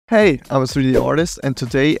Hey, I'm a 3D artist and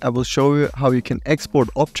today I will show you how you can export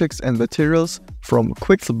objects and materials from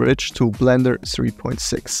Quixel Bridge to Blender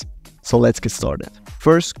 3.6. So let's get started.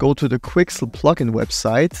 First, go to the Quixel plugin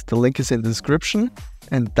website, the link is in the description,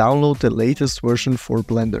 and download the latest version for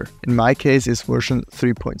Blender. In my case, it's version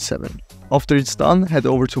 3.7. After it's done, head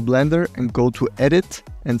over to Blender and go to Edit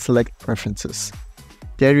and select Preferences.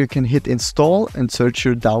 There you can hit Install and search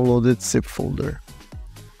your downloaded zip folder.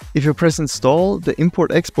 If you press Install, the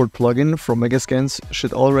Import-Export plugin from Megascans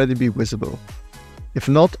should already be visible. If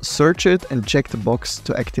not, search it and check the box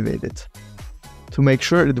to activate it. To make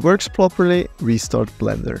sure it works properly, restart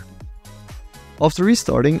Blender. After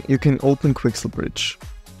restarting, you can open Quixel Bridge.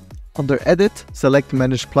 Under Edit, select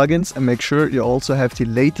Manage Plugins and make sure you also have the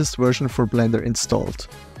latest version for Blender installed.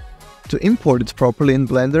 To import it properly in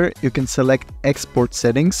Blender, you can select Export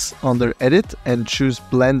Settings under Edit and choose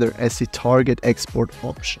Blender as the target export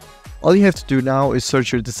option. All you have to do now is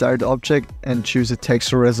search your desired object and choose a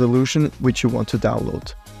texture resolution which you want to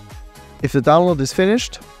download. If the download is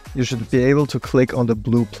finished, you should be able to click on the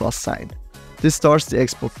blue plus sign. This starts the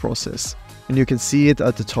export process, and you can see it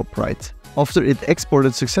at the top right. After it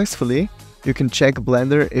exported successfully, you can check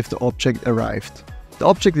Blender if the object arrived. The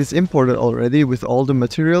object is imported already with all the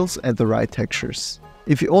materials and the right textures.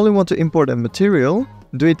 If you only want to import a material,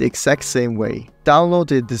 do it the exact same way. Download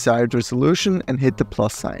the desired resolution and hit the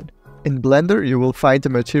plus sign. In Blender, you will find the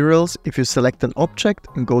materials if you select an object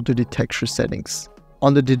and go to the texture settings.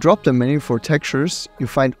 Under the drop-down menu for textures, you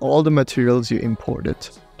find all the materials you imported.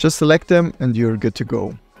 Just select them and you're good to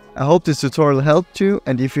go. I hope this tutorial helped you,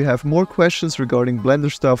 and if you have more questions regarding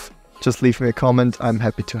Blender stuff, just leave me a comment, I'm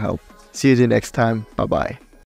happy to help. See you the next time, bye bye.